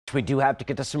We do have to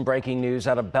get to some breaking news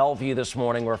out of Bellevue this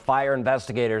morning, where fire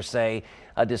investigators say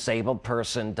a disabled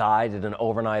person died in an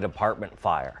overnight apartment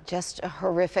fire. Just a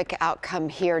horrific outcome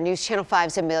here. News Channel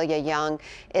 5's Amelia Young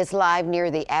is live near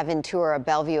the Aventura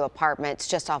Bellevue Apartments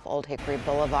just off Old Hickory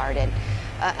Boulevard. And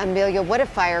Amelia, what a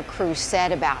fire crew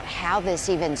said about how this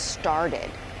even started.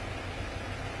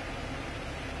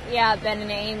 Yeah, Ben and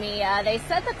Amy, they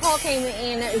said the call came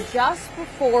in just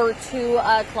before 2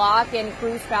 o'clock, and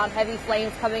crews found heavy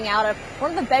flames coming out of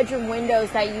one of the bedroom windows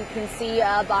that you can see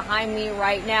behind me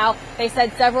right now. They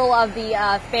said several of the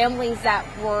families that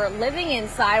were living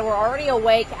inside were already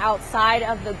awake outside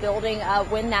of the building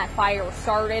when that fire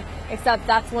started, except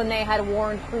that's when they had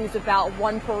warned crews about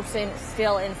one person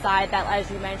still inside that,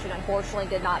 as you mentioned, unfortunately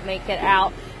did not make it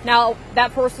out. Now,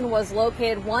 that person was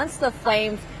located once the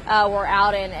flames were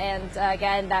out, and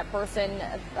again, that person,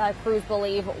 crews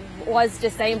believe, was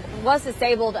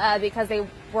disabled because they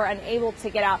were unable to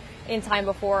get out in time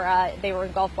before they were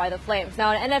engulfed by the flames.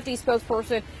 Now, an NFD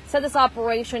spokesperson said this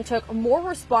operation took more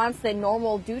response than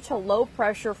normal due to low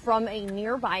pressure from a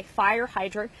nearby fire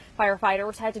hydrant.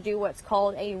 Firefighters had to do what's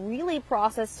called a relay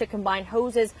process to combine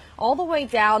hoses all the way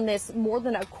down this more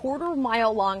than a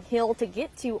quarter-mile long hill to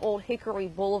get to Old Hickory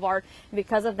Boulevard.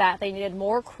 Because of that, they needed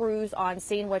more crews on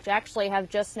scene, which actually have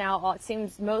just now, it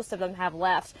seems most of them have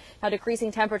left. Now,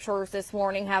 decreasing temperatures this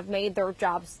morning have made their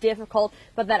jobs difficult,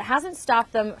 but that hasn't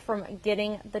stopped them from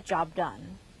getting the job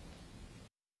done.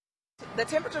 The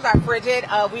temperatures are frigid.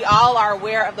 We all are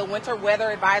aware of the winter weather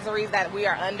advisories that we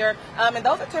are under, and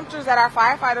those are temperatures that our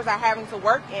firefighters are having to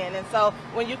work in. And so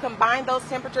when you combine those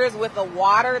temperatures with the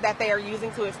water that they are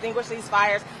using to extinguish these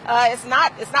fires, it's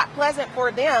not pleasant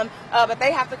for them, but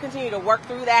they have to continue to work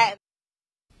through that.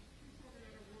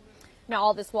 Now,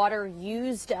 all this water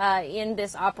used in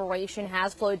this operation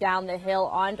has flowed down the hill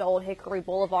onto Old Hickory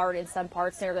Boulevard in some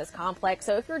parts near this complex.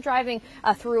 So if you're driving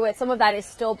through it, some of that is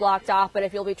still blocked off. But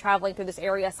if you'll be traveling through this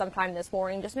area sometime this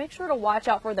morning, just make sure to watch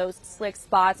out for those slick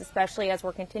spots, especially as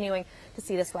we're continuing to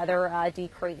see this weather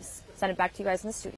decrease. Send it back to you guys in the studio.